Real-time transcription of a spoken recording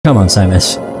Come on,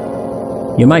 Samus.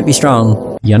 You might be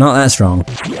strong. You're not that strong.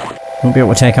 Won't be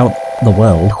able to take out the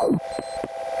world.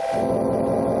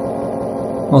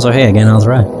 Also, hey again,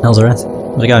 Alzareth. How's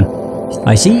it going?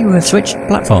 I see you have switched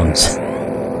platforms.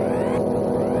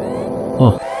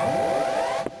 Oh.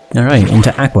 Alright,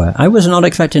 into Aqua. I was not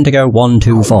expecting to go 1,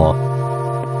 2, 4.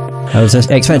 I was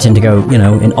just expecting to go, you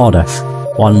know, in order.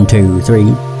 1, 2,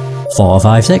 3, 4,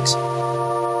 5, 6.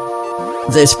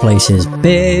 This place is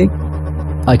big.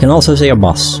 I can also see a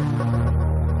boss.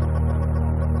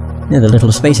 Yeah, the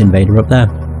little space invader up there.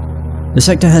 The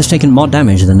sector has taken more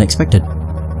damage than expected.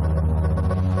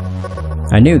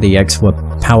 I knew the X were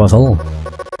powerful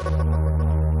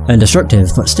and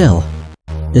destructive, but still,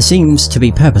 this seems to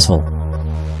be purposeful.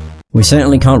 We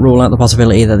certainly can't rule out the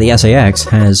possibility that the SAX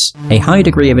has a high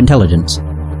degree of intelligence.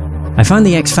 I find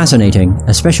the X fascinating,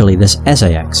 especially this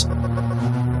SAX.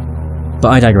 But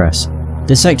I digress.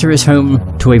 This sector is home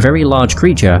to a very large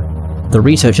creature the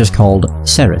researchers called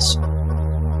Ceres.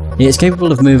 It is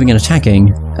capable of moving and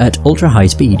attacking at ultra-high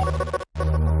speed.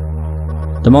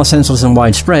 The more senseless and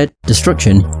widespread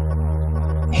destruction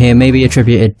here may be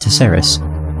attributed to Ceres.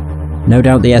 No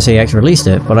doubt the SAX released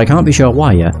it, but I can't be sure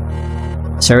why yet.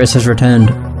 Ceres has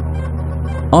returned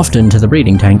often to the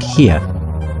breeding tank here.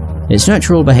 Its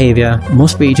natural behaviour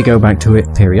must be to go back to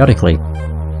it periodically.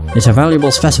 It's a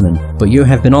valuable specimen, but you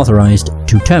have been authorised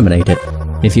to terminate it.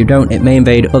 If you don't, it may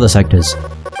invade other sectors.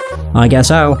 I guess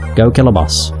I'll go kill a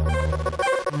boss.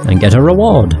 And get a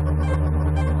reward.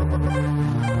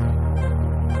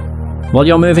 While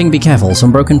you're moving, be careful.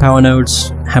 Some broken power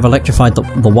nodes have electrified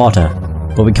the water,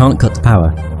 but we can't cut the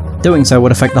power. Doing so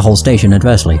would affect the whole station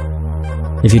adversely.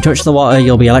 If you touch the water,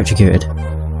 you'll be electrocuted.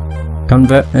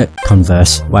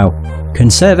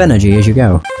 Conserve energy as you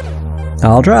go.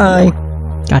 I'll try!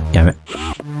 God damn it.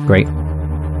 Great.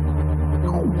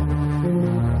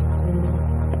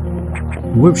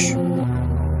 Whoosh.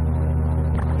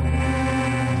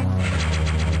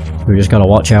 We just gotta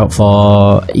watch out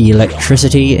for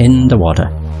electricity in the water.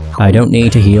 I don't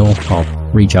need to heal or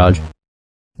recharge.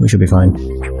 We should be fine.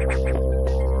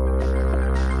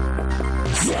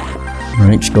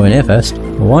 Right, just go in here first.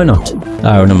 Well, why not?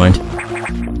 Oh, never mind.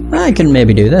 I can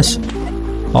maybe do this.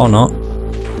 Or not.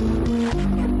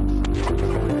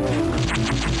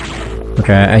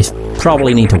 Okay, I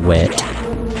probably need to wait.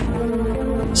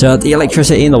 So the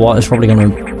electricity in the water is probably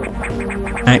going to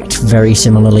act very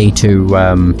similarly to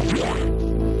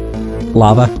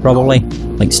lava, probably.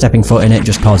 Like stepping foot in it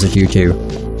just causes you to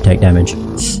take damage.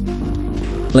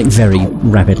 Like very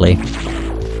rapidly.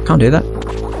 Can't do that.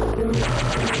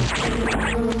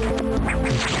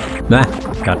 Ah,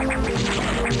 God.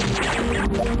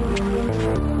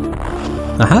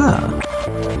 Aha!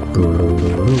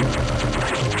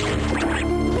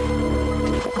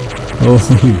 Oh.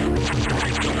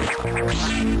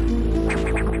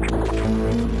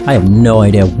 I have no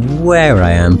idea where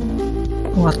I am.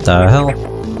 What the hell?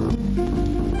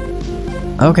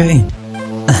 Okay.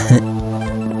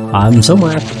 I'm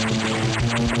somewhere.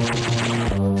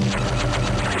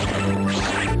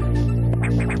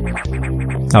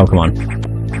 Oh, come on.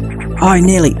 Oh, I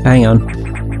nearly... Hang on.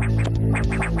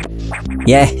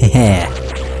 Yeah!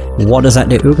 What does that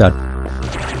do? Oh, God.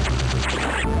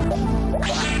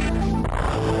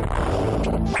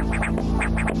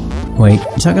 Wait,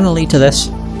 is that going to lead to this?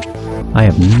 I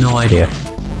have no idea.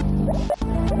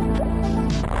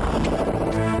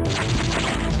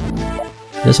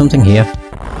 There's something here.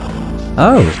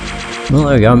 Oh! Well,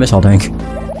 there we go, a missile tank.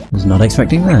 Was not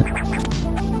expecting that.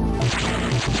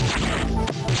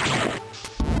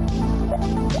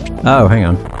 Oh, hang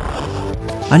on.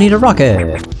 I need a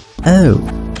rocket! Oh.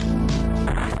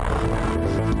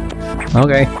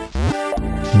 Okay.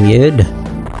 Weird.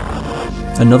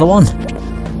 Another one?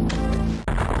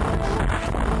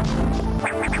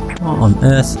 What on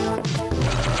earth?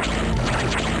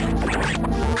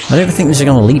 I don't think this is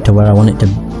going to lead to where I want it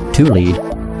to lead.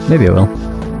 Maybe it will.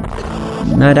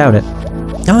 No, I doubt it.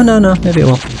 Oh, no, maybe it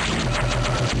will.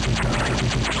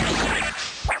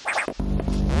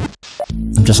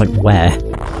 I'm just like, where?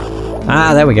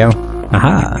 Ah, there we go.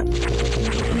 Aha!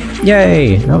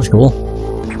 Yay! That was cool.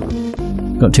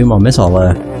 Got 2 more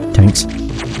missile tanks.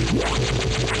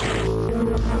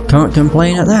 Can't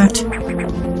complain at that.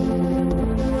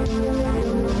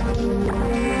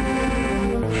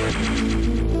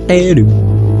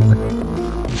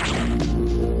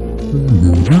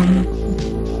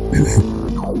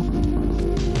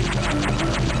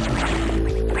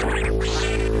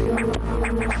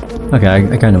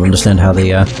 Okay, I kind of understand how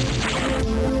the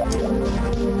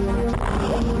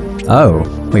Oh,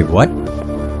 wait, what?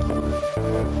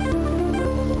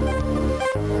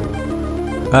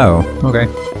 Oh, okay.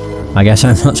 I guess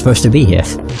I'm not supposed to be here.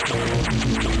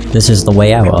 This is the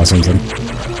way out or something.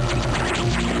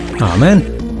 Oh man.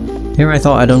 Here I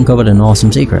thought I'd uncovered an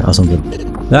awesome secret or something.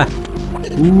 Ah!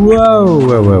 Whoa,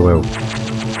 whoa, whoa, whoa.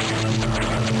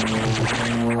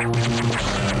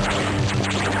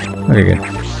 Okay, good.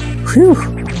 Whew!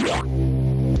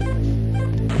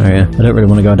 Oh yeah, I don't really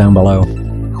want to go down below.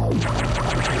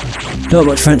 Not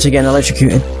much fancy getting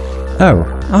electrocuted. Oh,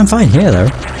 I'm fine here though.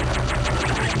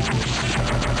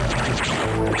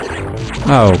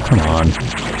 Oh, come on.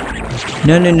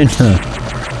 No, no, no, no.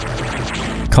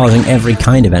 Causing every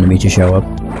kind of enemy to show up.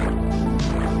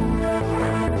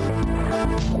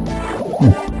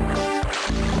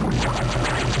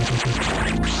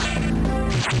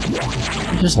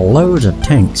 Just loads of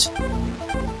tanks.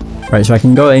 Right, so I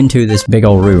can go into this big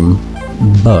old room,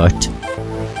 but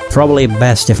probably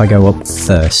best if I go up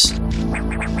first,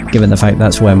 given the fact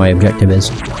that's where my objective is.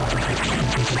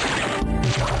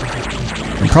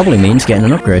 It probably means getting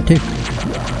an upgrade too.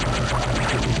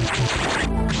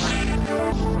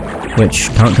 Which,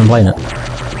 can't complain it.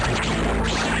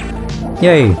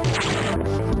 Yay!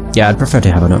 Yeah, I'd prefer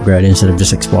to have an upgrade instead of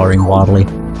just exploring wildly.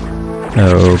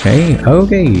 Okay,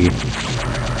 okay.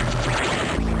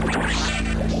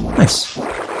 Nice.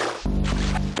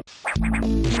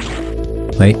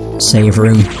 Wait, save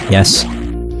room. Yes.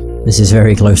 This is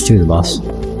very close to the boss.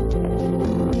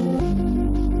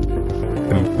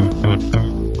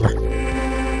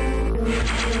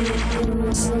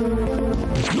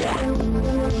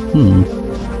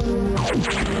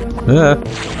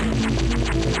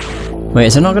 Wait,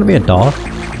 is there not going to be a door?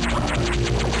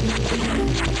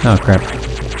 Oh crap.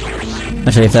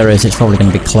 Actually, if there is, it's probably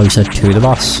going to be closer to the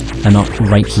boss, and not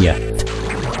right here.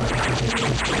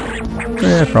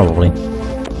 Yeah, probably.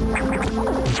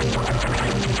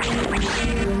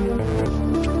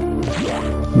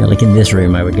 Yeah, like in this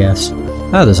room, I would guess.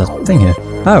 Oh, there's a thing here.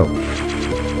 Oh!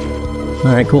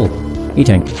 Alright, cool.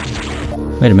 E-tank.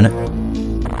 Wait a minute.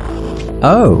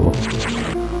 Oh!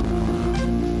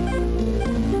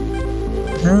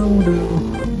 How do...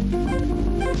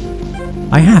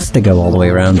 I have to go all the way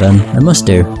around then. I must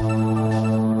do.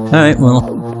 Alright, well...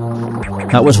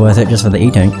 that was worth it just for the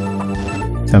E-tank.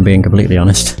 If I'm being completely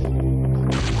honest.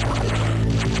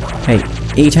 Hey,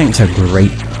 E-tanks are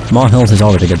great. More health is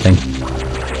always a good thing.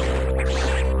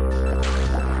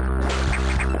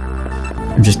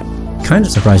 I'm just kind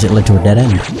of surprised it led to a dead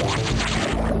end.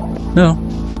 No.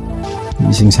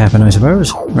 These things happen, I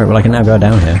suppose. Right, well I can now go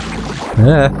down here.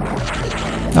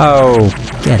 Oh,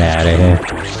 get out of here.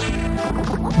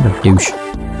 What a douche.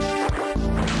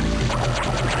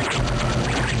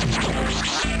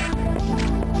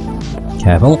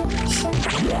 Careful.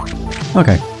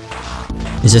 Okay.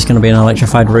 Is this going to be an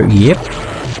electrified route? Yep.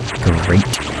 Great.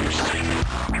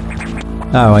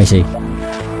 Oh, I see.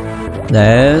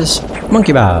 There's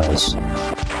monkey bars.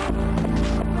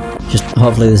 Just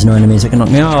hopefully there's no enemies that can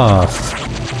knock me off.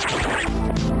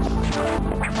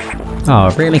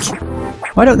 Oh, really?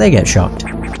 Why don't they get shocked?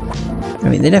 I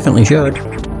mean, they definitely should.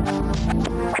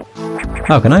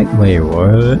 Oh, can I? Wait,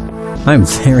 what? I'm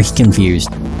very confused.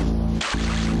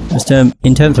 Just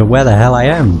in terms of where the hell I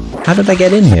am. How did I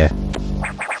get in here?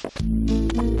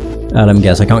 Let me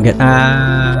guess, I can't get...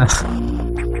 I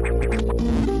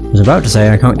was about to say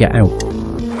I can't get out.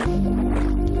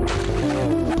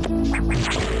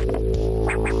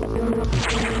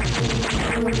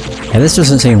 Yeah, this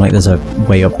doesn't seem like there's a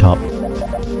way up top.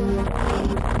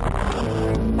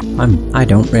 I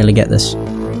don't really get this.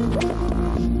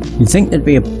 You'd think there'd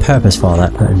be a purpose for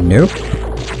that, but nope.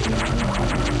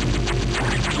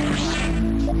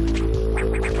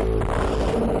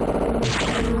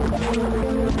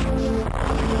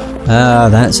 Ah,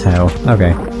 that's how.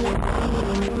 Okay.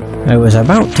 I was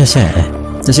about to say,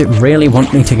 does it really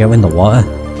want me to go in the water?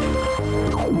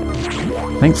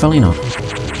 Thankfully not.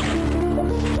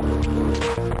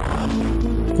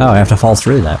 Oh, I have to fall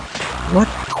through that. What?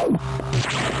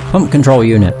 Pump control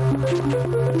unit.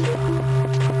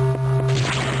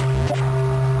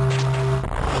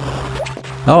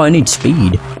 Oh, I need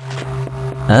speed.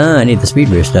 Ah, I need the speed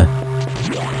booster.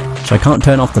 So I can't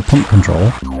turn off the pump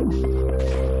control.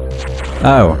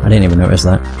 Oh, I didn't even notice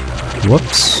that.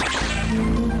 Whoops.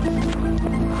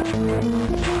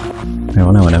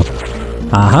 Oh, now I know.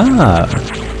 Aha!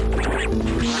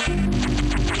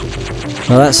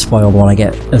 Well, that's spoiled what I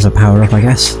get as a power-up, I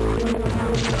guess.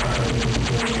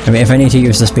 I mean, if I need to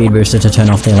use the speed booster to turn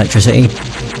off the electricity,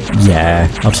 yeah,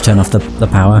 I'll just turn off the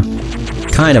power.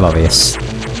 Kind of obvious.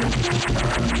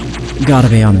 Gotta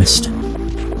be honest.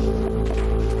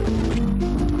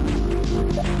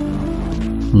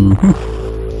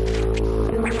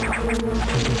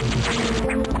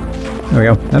 There we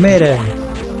go. I made it!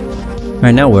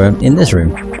 Right, now we're in this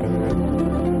room.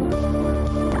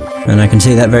 And I can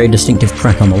see that very distinctive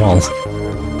crack on the wall.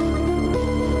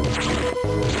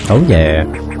 Oh yeah.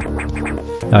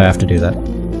 I have to do that.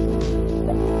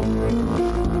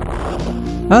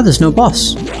 Oh, there's no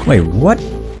boss. Wait, what?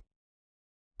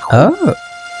 Oh.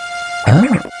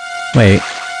 Oh. Wait.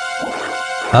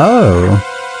 Oh.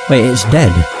 Wait, it's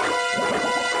dead.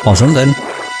 Or something.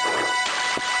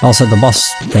 Also, the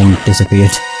boss thing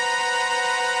disappeared.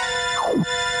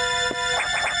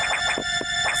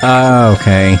 Oh,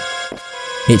 okay.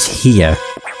 It's here.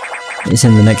 It's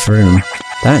in the next room.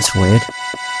 That's weird.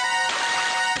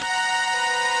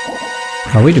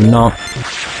 Oh, we do not.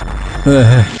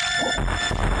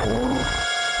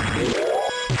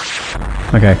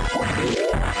 Okay.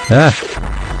 Ah!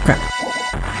 Crap.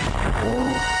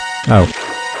 Oh.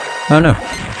 Oh no.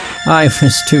 I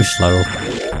was too slow.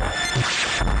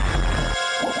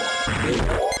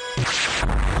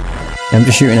 I'm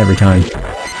just shooting every time.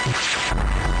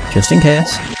 Just in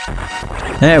case.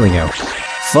 There we go.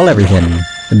 Full everything,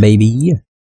 baby.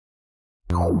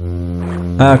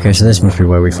 Okay, so this must be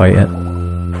where we fight it.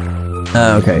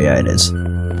 Okay, yeah, it is.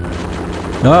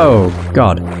 Oh,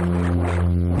 God.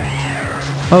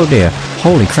 Oh dear.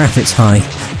 Holy crap, it's high.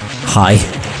 High.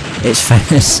 It's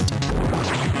fast.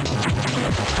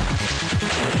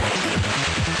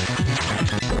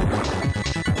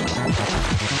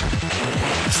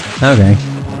 Okay.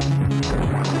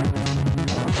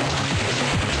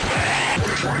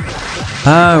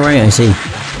 Oh, right, I see.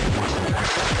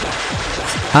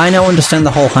 I now understand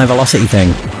the whole high velocity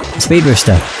thing. Speed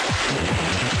booster.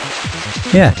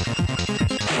 Yeah.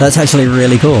 That's actually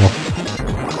really cool.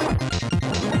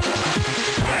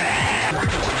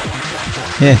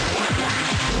 Yeah.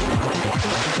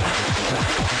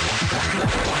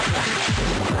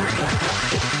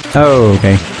 Oh,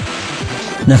 okay.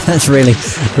 No, that's really,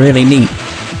 really neat.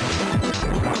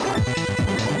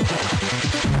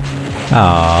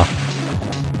 Aww.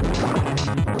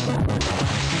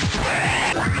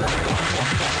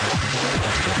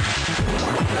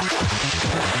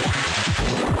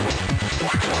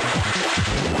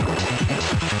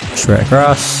 Straight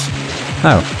across.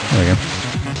 Oh, there we go.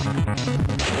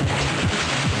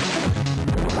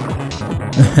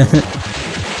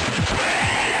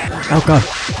 Oh god.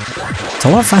 It's a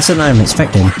lot faster than I'm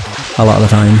expecting, a lot of the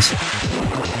times.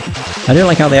 I do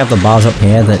like how they have the bars up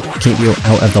here that keep you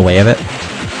out of the way of it.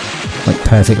 Like,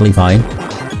 perfectly fine.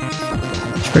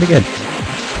 It's pretty good.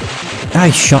 I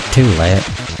shot too late.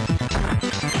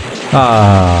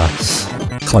 Ah,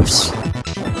 close.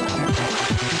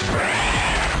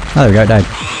 Oh, there we go, died.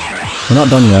 We're not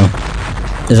done though.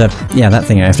 There's a... yeah, that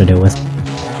thing I have to deal with.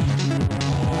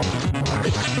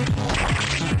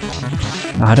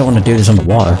 Oh, I don't want to do this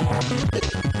underwater.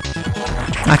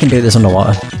 I can do this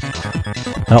underwater.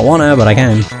 I don't want to, but I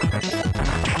can.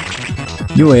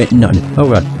 You ain't none. Oh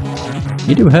god.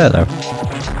 You do hurt though.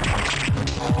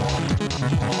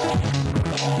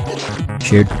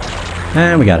 Shoot.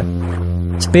 And we got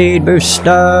it. Speed booster!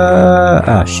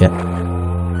 Ah, shit.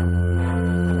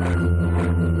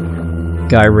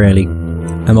 I really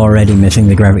am already missing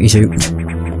the gravity suit.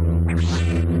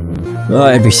 Oh,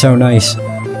 it'd be so nice.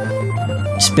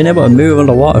 Just being able to move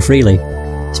underwater freely.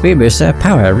 Speed booster,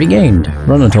 power regained.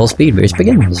 Run until speed boost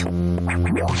begins.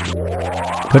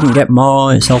 Couldn't get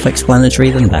more self-explanatory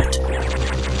than that.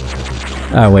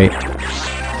 Oh, wait.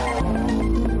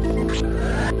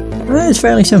 It's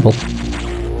fairly simple.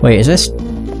 Wait, is this?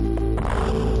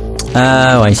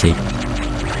 Oh, I see.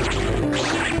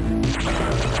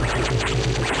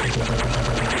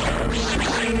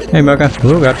 Hey, Mocha.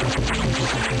 Oh, god.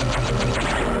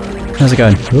 How's it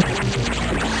going? Oop.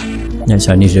 Yeah,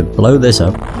 so I need to blow this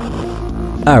up.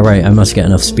 Oh, right, I must get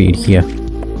enough speed here.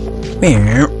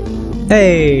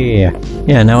 Hey!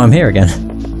 Yeah, now I'm here again.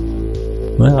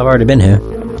 Well, I've already been here.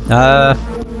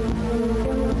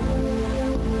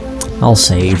 I'll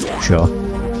save, sure.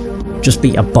 Just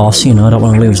beat a boss, you know, I don't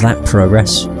want to lose that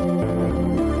progress.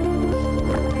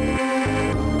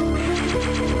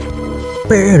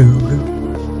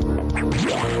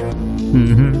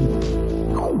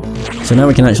 So now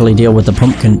we can actually deal with the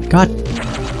pumpkin. God!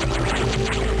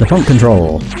 The pump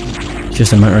control. It's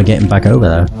just a matter of getting back over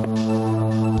there.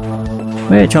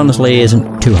 Which honestly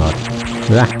isn't too hard.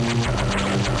 Ah.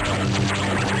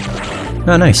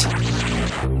 Oh, nice.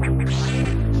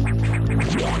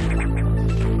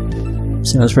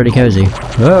 Sounds pretty cozy.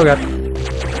 Oh god.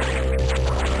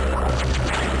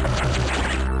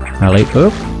 I'll eat.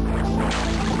 Oop.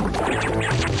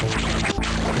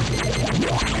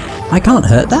 I can't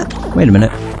hurt that? Wait a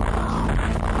minute.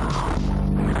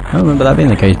 I don't remember that being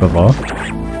the case before.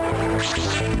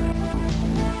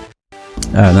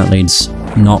 Oh, that leads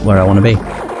not where I want to be.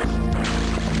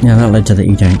 Yeah, that led to the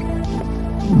E-tank.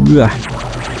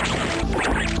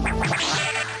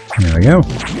 There we go.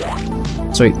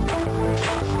 Sweet.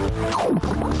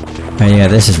 Oh yeah,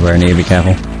 this is where I need to be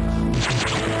careful.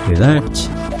 Do that.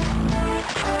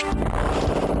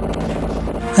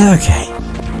 Okay.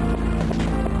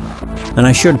 And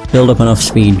I should build up enough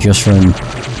speed just from...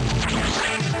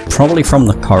 probably from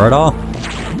the corridor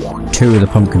to the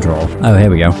pump control. Oh, here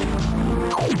we go.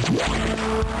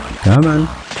 Come on.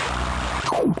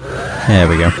 There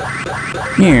we go.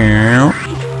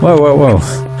 Whoa, whoa, whoa.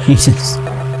 Jesus.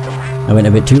 I went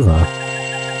a bit too far.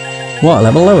 What?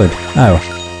 Level lowered? Oh.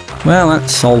 Well, that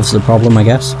solves the problem, I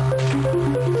guess.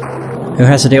 Who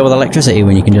has to deal with electricity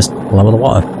when you can just lower the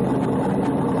water?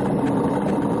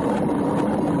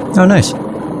 Oh, nice.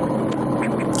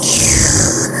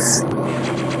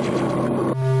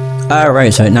 Oh,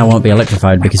 right, so it now won't be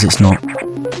electrified because it's not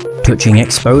touching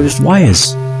exposed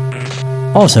wires.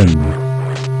 Awesome.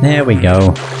 There we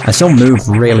go. I still move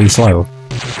really slow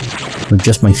with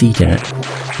just my feet in it.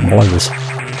 Blows.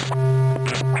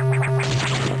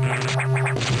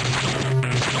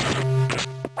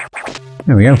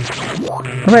 There we go.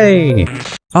 Hooray!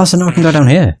 Oh, so now I can go down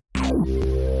here.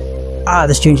 Ah,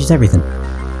 this changes everything.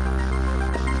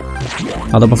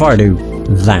 Although before I do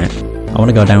that, I want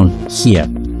to go down here.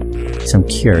 So I'm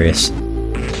curious.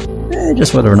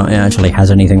 Just whether or not it actually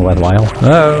has anything worthwhile.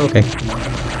 Oh, okay.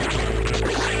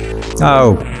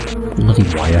 Oh, bloody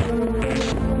wire.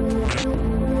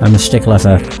 I'm a stickler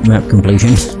for map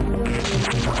completion.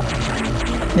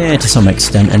 Yeah, to some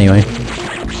extent anyway.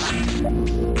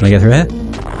 Can I get through here?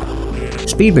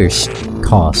 Speed boost.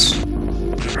 Course.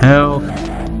 How?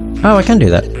 Oh, I can do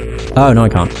that. Oh, no I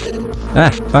can't.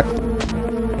 Ah, fuck.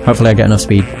 Hopefully I get enough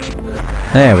speed.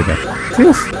 There we go.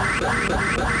 Phew.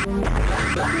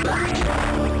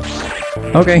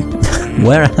 Okay.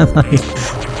 Where am I?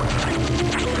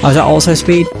 Oh, is that also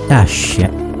speed? Ah, shit.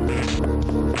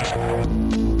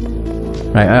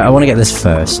 Right, I want to get this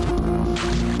first.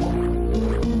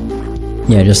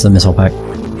 Yeah, just the missile pack.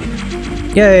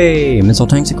 Yay! Missile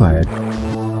tanks acquired.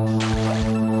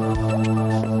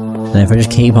 Then if I just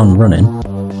keep on running,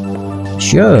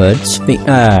 should speed.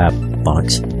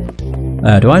 Bollocks.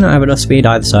 Do I not have enough speed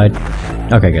either side?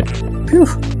 Okay, good. Phew.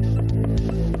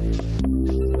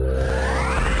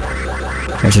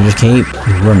 I should just keep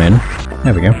running.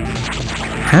 There we go.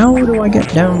 How do I get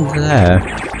down there?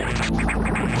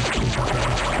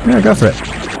 Yeah, go for it.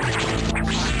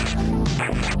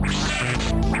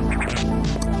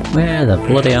 Where the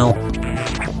bloody hell?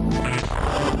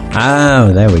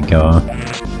 Oh, there we go.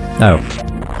 Oh.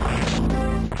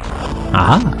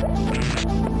 Aha!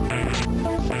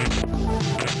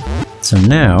 So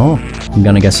now, I'm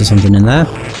gonna guess there's something in there.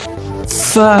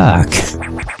 Fuck!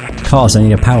 Of course, I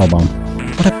need a power bomb.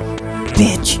 What a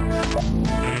bitch!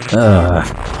 Ugh.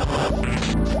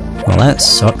 Well, that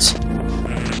sucks.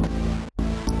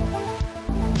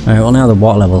 Alright, well now the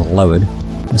water level's lowered.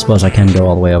 I suppose I can go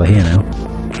all the way over here now.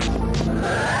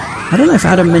 I don't know if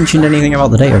Adam mentioned anything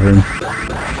about the data room.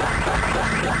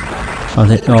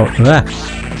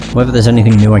 Whether there's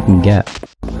anything new I can get.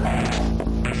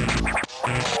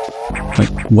 Like,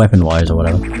 weapon-wise or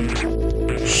whatever.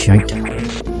 Shite.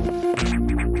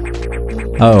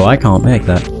 Oh, I can't make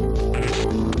that.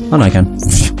 Oh no, I can.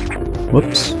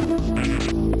 Whoops.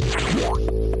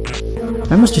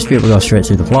 I must just be able to go straight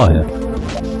through the floor here.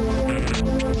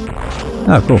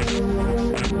 Oh, cool.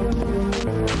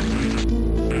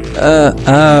 Oh.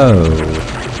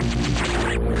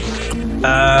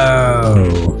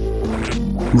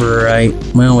 Right.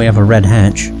 Well, we have a red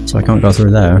hatch, so I can't go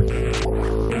through there.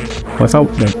 Well,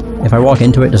 if I walk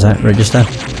into it, does that register?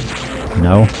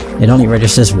 No. It only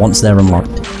registers once they're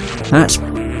unlocked. That's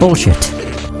bullshit.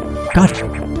 God.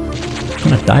 I'm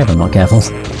gonna die if I'm not careful.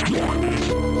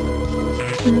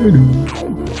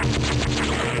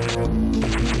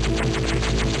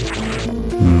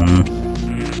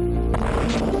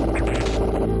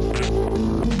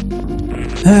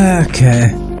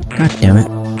 Okay. God damn it.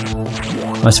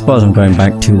 I suppose I'm going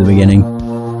back to the beginning.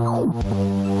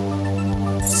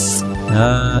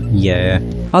 Yeah.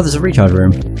 Oh, there's a recharge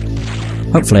room.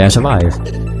 Hopefully I survive.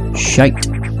 Shite.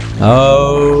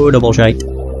 Oh, double shite.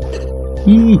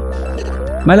 Eee.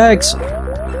 My legs!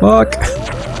 Fuck!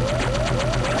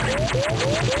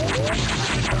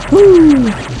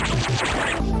 Woo!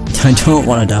 I don't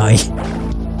want to die.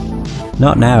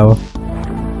 Not now.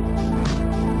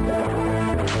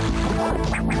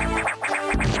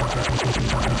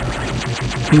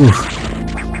 Oof.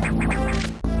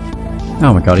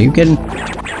 Oh my god, are you kidding?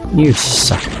 You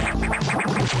suck.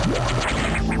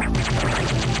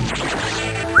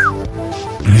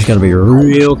 You just gotta be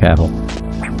real careful.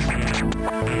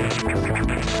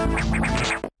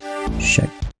 Shit.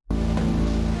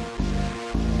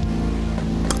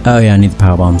 Oh yeah, I need the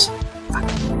power bombs.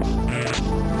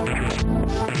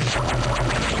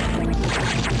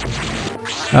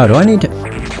 Oh, do I need to...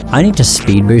 I need to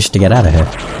speed boost to get out of here.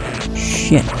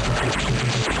 Shit.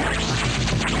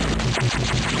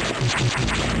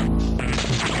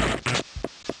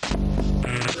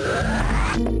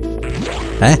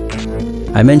 Eh?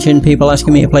 I mentioned people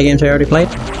asking me to play games I already played?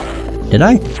 Did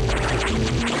I?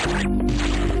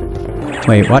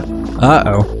 Wait, what?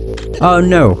 Uh-oh. Oh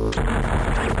no!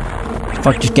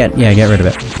 Fuck, just get rid of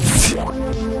it.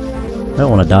 I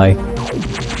don't want to die.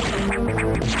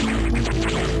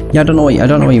 Yeah, I don't know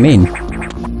what you mean.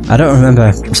 I don't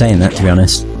remember saying that, to be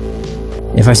honest.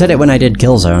 If I said it when I did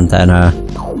Killzone, then,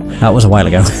 that was a while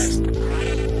ago.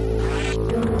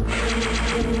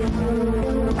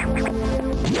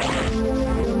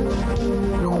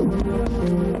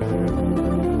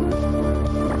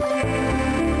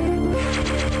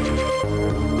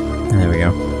 There we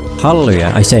go.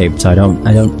 Hallelujah, I saved, so I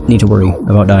don't need to worry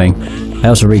about dying. I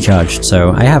also recharged,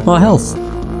 so I have more health.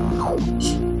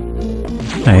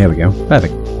 Oh, here we go.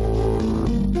 Perfect.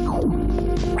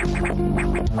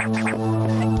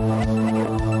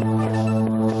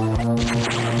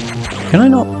 Can I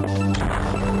not?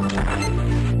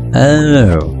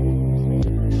 Oh.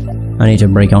 I need to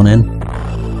break on in.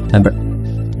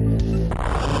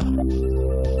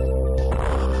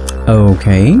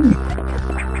 Okay.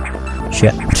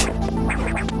 Shit.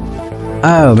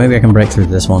 Oh, maybe I can break through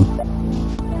this one.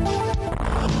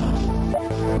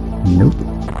 Nope.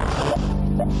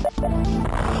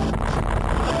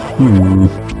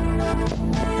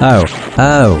 Oh.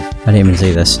 Oh. I didn't even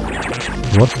see this.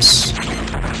 Whoops.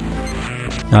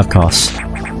 Of course.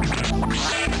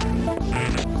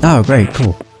 Oh, great.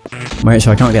 Cool. Wait,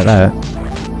 so I can't get that.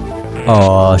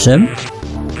 Awesome.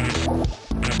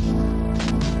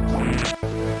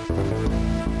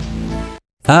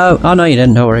 Oh no, you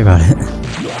didn't. Don't worry about it.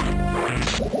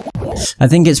 I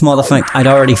think it's more the fact I'd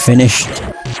already finished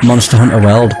Monster Hunter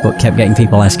World, but kept getting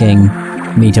people asking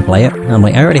me to play it. And I'm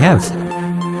like, I already have.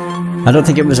 I don't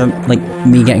think it was, like,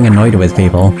 me getting annoyed with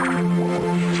people.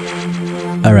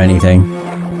 Or anything.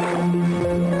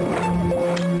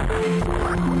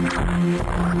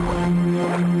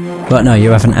 But no, you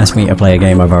haven't asked me to play a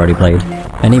game I've already played.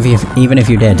 And even if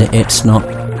you did, it's not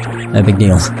a big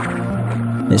deal.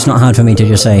 It's not hard for me to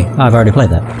just say, oh, I've already played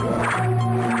that.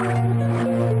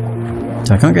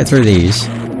 So I can't get through these.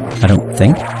 I don't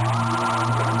think.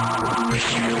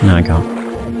 No, I can't.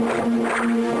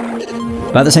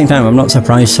 But at the same time, I'm not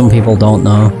surprised some people don't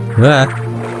know that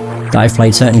I've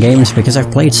played certain games, because I've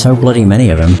played so bloody many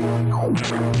of them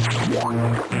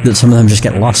that some of them just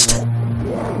get lost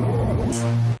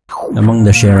among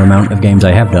the sheer amount of games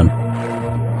I have done.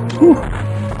 Whew.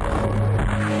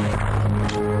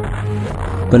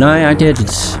 But no, I did.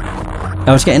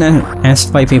 I was getting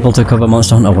asked by people to cover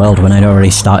Monster Hunter World when I'd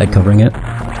already started covering it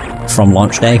from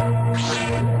launch day.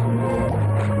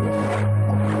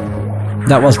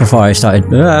 That was before I started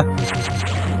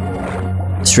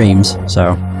streams,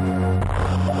 so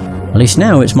at least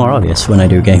now it's more obvious when I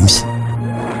do games.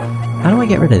 How do I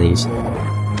get rid of these?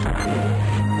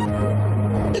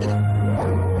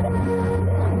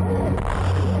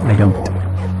 I don't.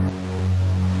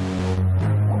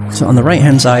 So on the right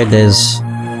hand side there's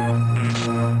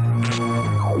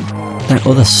that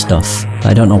other stuff.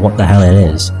 I don't know what the hell it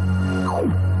is.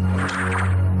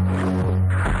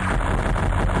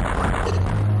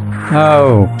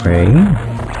 Okay.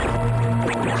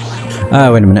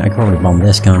 Oh, wait a minute, I can probably bomb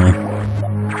this, can't I?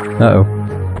 Uh-oh.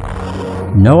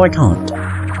 No, I can't.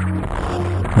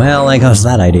 Well, there goes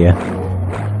that idea.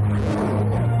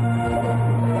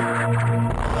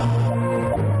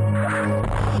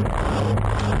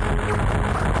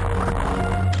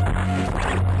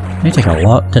 May take a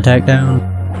lot to take down.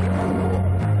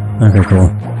 Okay,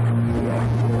 cool.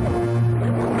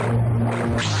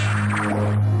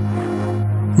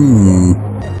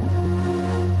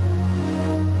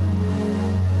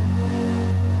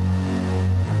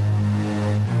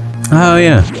 Oh,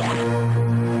 yeah.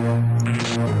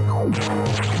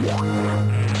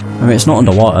 I mean, it's not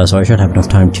underwater, so I should have enough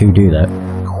time to do that.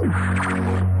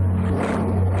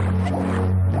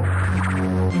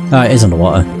 Oh, it is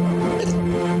underwater.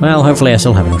 Well, hopefully I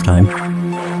still have enough time.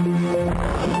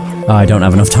 Oh, I don't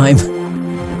have enough time.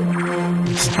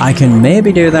 I can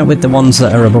maybe do that with the ones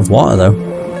that are above water,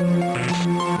 though.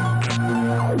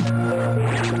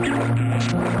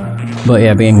 But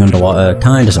yeah, being underwater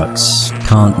kinda sucks.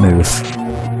 Can't move.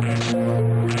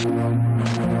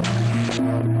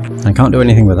 I can't do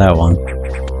anything with that one.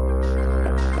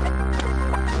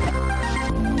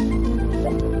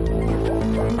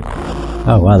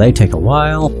 Oh wow, they take a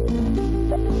while.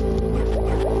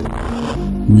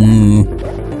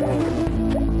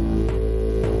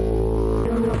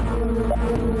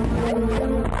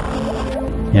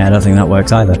 Yeah, I don't think that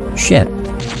works either. Shit.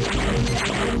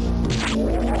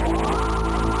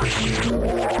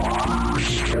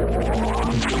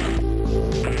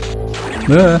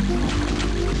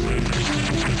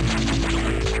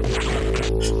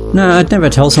 No, I'd never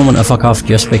tell someone to fuck off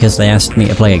just because they asked me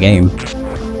to play a game.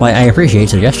 Like, I appreciate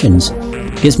suggestions.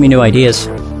 Gives me new ideas.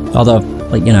 Although,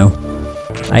 like, you know,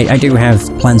 I do have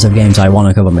plans of games I want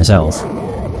to cover myself.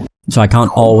 So I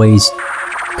can't always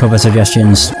cover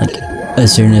suggestions, like,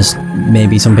 as soon as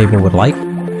maybe some people would like.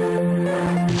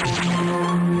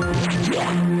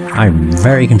 I'm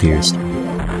very confused.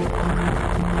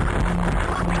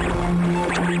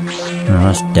 Oh,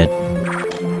 that's dead.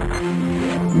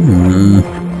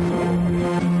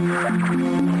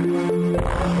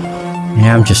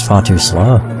 Yeah, I'm just far too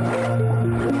slow.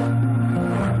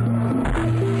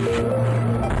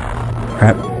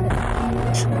 Crap.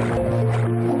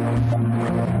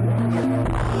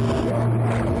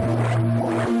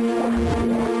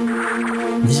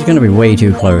 This is gonna be way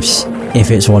too close, if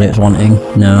it's what it's wanting.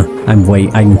 No,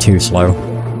 I'm too slow.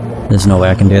 There's no way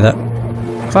I can do that.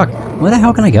 Fuck, where the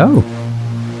hell can I go?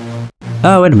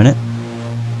 Oh, wait a minute.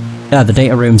 Yeah, the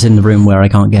data room's in the room where I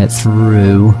can't get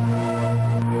through.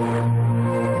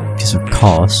 Because of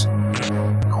course.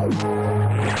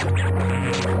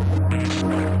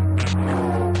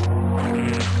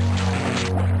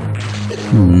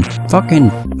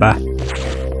 Fucking...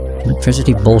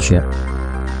 electricity bullshit.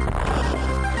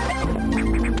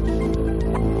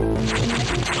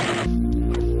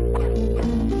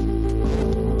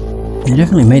 They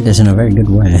definitely made this in a very good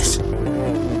way.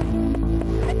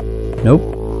 Nope.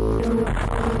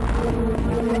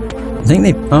 I think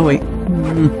they... oh wait.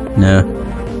 No.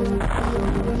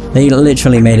 They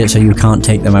literally made it so you can't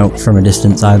take them out from a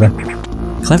distance either.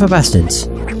 Clever bastards.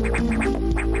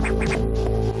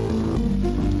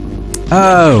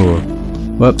 Oh!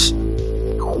 Whoops.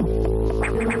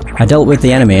 I dealt with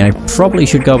the enemy. I probably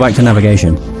should go back to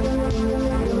navigation.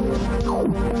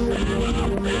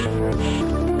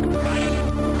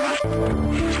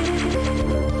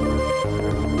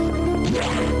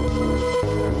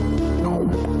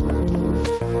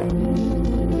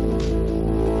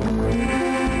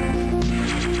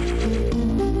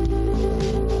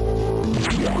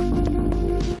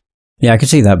 Yeah, I could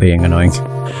see that being annoying.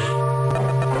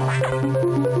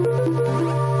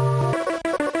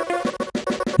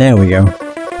 There we go.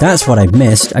 That's what I've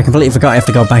missed. I completely forgot I have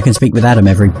to go back and speak with Adam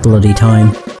every bloody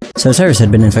time. So Ceres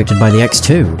had been infected by the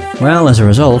X2. Well, as a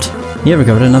result, you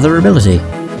recovered another ability.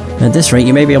 At this rate,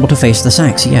 you may be able to face the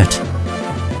sacks yet.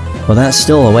 But that's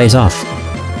still a ways off.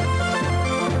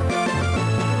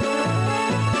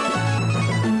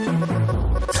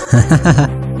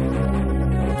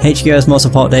 HQ has more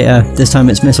support data, this time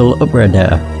it's missile upgrade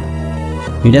data.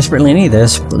 You desperately need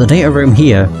this, but the data room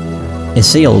here is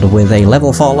sealed with a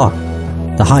level 4 lock,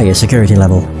 the highest security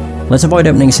level. Let's avoid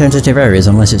opening sensitive areas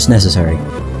unless it's necessary.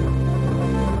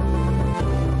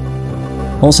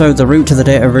 Also, the route to the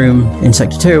data room in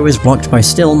Sector 2 is blocked by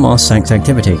still more sacks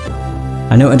activity.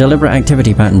 I note a deliberate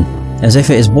activity pattern, as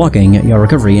if it is blocking your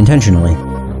recovery intentionally.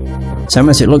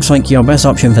 Samus, it looks like your best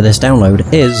option for this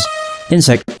download is in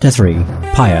Sector 3,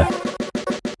 Pyre.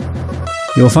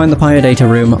 You will find the Pyre data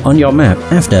room on your map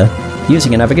after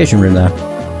using a navigation room there.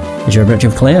 Is your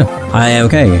objective clear?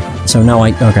 Okay. So now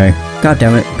okay. God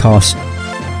damn it, course.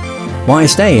 Why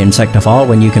stay in Sector 4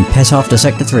 when you can piss off to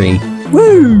Sector 3?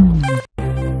 Woo!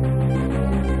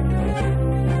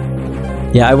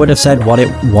 Yeah, I would have said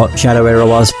what Shadow Era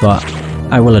was, but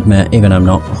I will admit, even I'm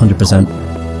not 100%.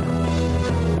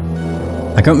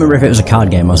 I can't remember if it was a card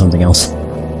game or something else.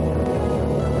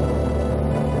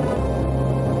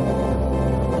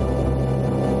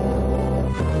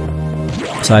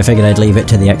 So I figured I'd leave it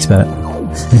to the expert.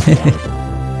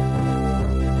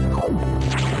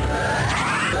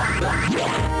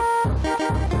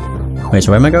 Wait,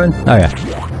 so where am I going? Oh yeah.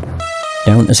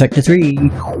 Down to Sector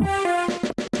 3.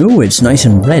 Ooh, it's nice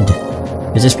and red.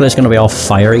 Is this place gonna be all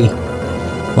fiery?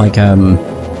 Like,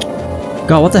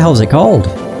 God, what the hell is it called?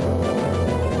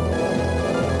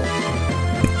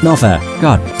 Not fair.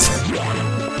 God.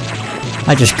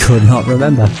 I just could not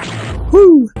remember.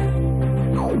 Woo!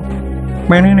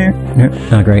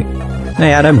 Oh, great.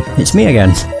 Hey, Adam. It's me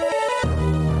again.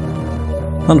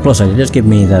 On the plus side, it does give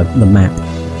me the map.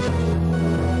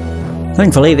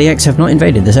 Thankfully, the X have not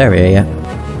invaded this area yet.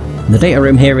 The data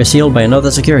room here is sealed by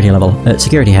another security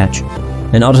hatch.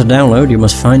 In order to download, you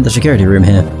must find the security room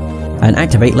here, and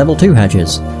activate level 2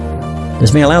 hatches.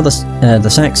 This may allow the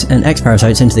Sacs and X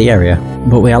parasites into the area,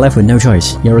 but we are left with no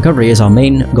choice. Your recovery is our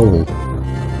main goal.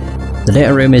 The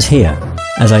data room is here.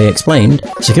 As I explained,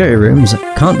 security rooms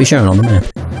can't be shown on the map.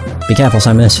 Be careful,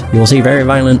 Samus. You will see very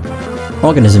violent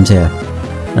organisms here.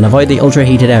 And avoid the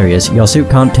ultra-heated areas. Your suit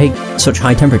can't take such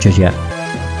high temperatures yet.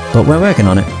 But we're working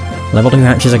on it. Level 2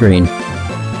 hatches are green.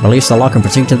 Release the lock and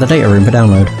proceed to the data room for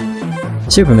download.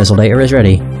 Super missile data is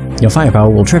ready. Your firepower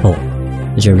will triple.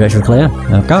 Is your objective clear?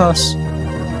 Of course.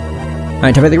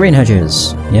 Activate the green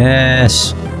hatches.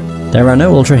 Yes. There are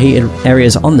no ultra-heated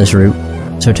areas on this route,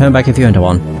 so turn back if you enter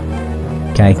one.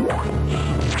 Okay.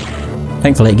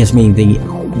 Thankfully it gives me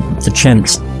the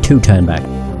chance to turn back.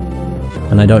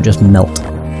 And I don't just melt.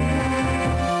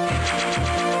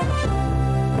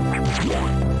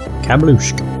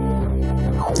 Kabloosh.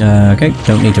 Okay,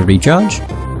 don't need to recharge.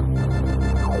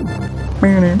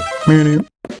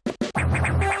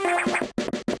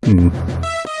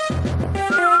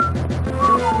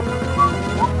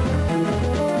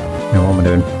 Now what am I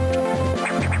doing?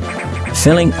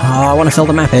 Filling. Oh, I want to fill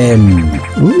the map in.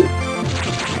 Ooh.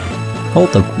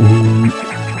 Hold the.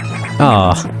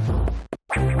 Ah.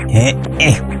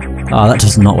 Oh, that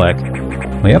does not work.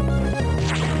 Way up.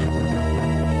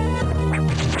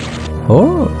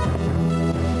 Oh.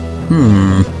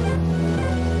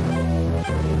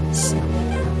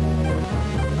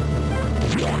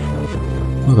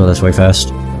 We'll go this way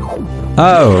first.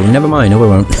 Oh, never mind. No, we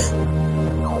won't.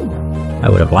 I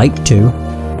would have liked to.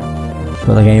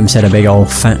 But the game said a big old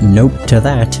fat nope to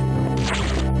that.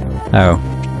 Oh.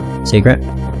 Secret?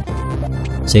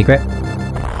 Secret?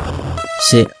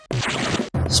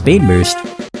 Speed boost?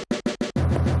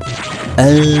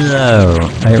 Oh.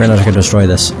 I didn't realize I could destroy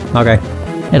this. Okay.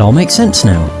 It all makes sense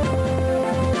now.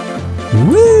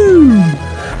 Woo!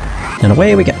 And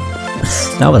away we go.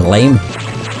 That was lame.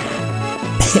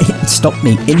 It stopped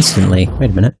me instantly.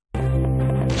 Wait a minute.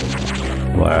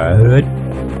 What?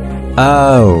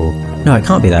 Oh. No, it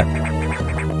can't be that.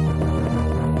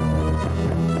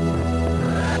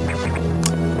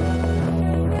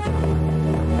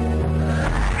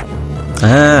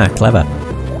 Ah, clever.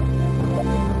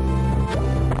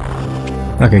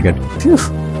 Okay, good. Phew.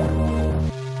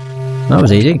 That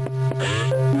was easy.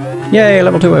 Yay,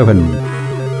 level 2 open.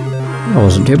 That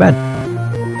wasn't too bad.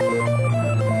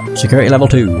 Security level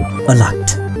 2.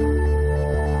 Unlocked.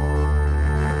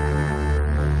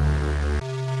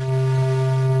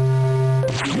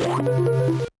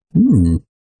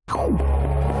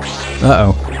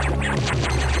 Uh-oh.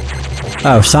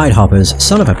 Oh, side hoppers.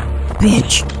 Son of a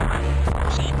bitch.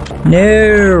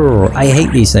 No! I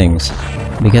hate these things.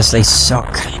 Because they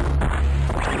suck.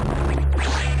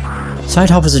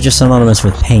 Side hoppers are just synonymous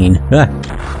with pain. Ah.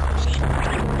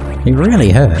 They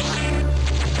really hurt.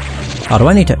 Oh, do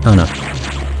I need to... Oh, no.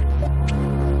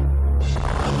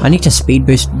 I need to speed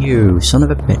boost you, son of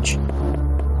a bitch.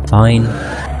 Fine.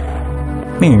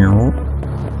 Meow.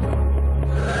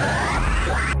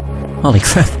 Holy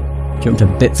crap. Jumped a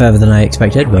bit further than I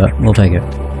expected, but we'll take it.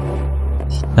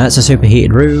 That's a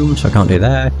superheated room, so I can't do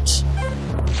that.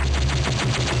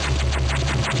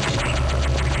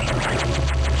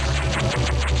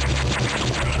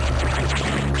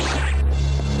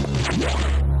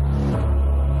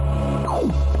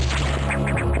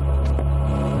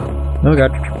 Oh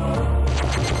god.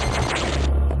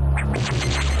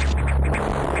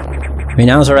 I mean,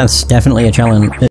 Samus Aran's definitely a challenge.